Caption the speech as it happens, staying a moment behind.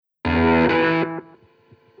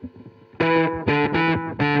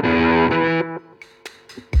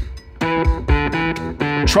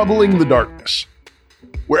troubling the darkness.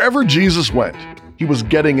 Wherever Jesus went, he was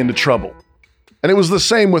getting into trouble. And it was the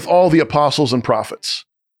same with all the apostles and prophets.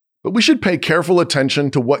 But we should pay careful attention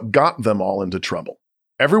to what got them all into trouble.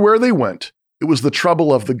 Everywhere they went, it was the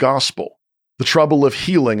trouble of the gospel, the trouble of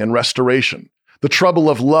healing and restoration, the trouble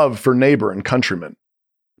of love for neighbor and countrymen.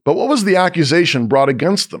 But what was the accusation brought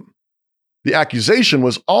against them? The accusation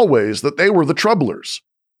was always that they were the troublers.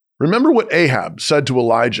 Remember what Ahab said to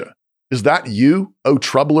Elijah, "Is that you, O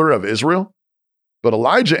troubler of Israel?" But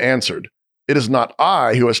Elijah answered, "It is not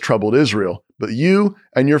I who has troubled Israel, but you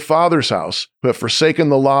and your father's house who have forsaken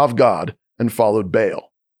the law of God and followed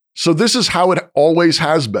Baal." So this is how it always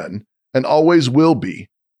has been and always will be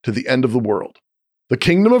to the end of the world. The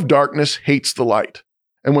kingdom of darkness hates the light,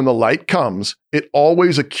 and when the light comes, it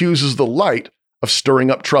always accuses the light of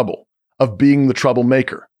stirring up trouble, of being the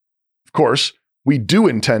troublemaker. Of course, we do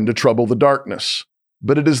intend to trouble the darkness,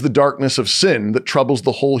 but it is the darkness of sin that troubles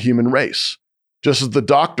the whole human race, just as the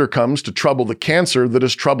doctor comes to trouble the cancer that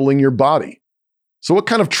is troubling your body. So what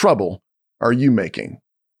kind of trouble are you making?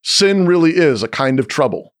 Sin really is a kind of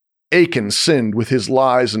trouble. Achan sinned with his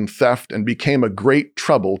lies and theft and became a great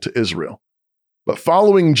trouble to Israel. But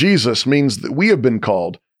following Jesus means that we have been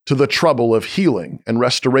called to the trouble of healing and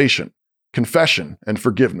restoration, confession and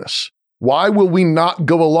forgiveness. Why will we not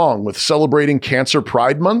go along with celebrating Cancer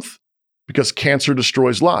Pride Month? Because cancer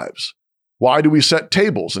destroys lives. Why do we set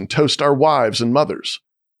tables and toast our wives and mothers?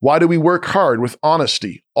 Why do we work hard with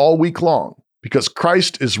honesty all week long? Because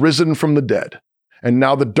Christ is risen from the dead, and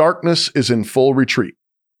now the darkness is in full retreat.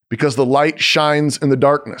 Because the light shines in the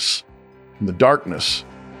darkness, and the darkness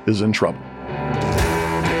is in trouble.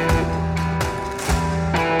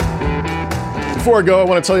 Before I go, I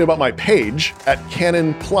want to tell you about my page at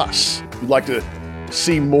Canon Plus. If you'd like to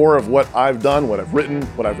see more of what I've done, what I've written,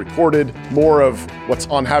 what I've recorded, more of what's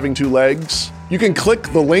on Having Two Legs, you can click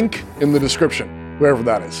the link in the description, wherever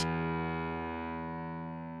that is.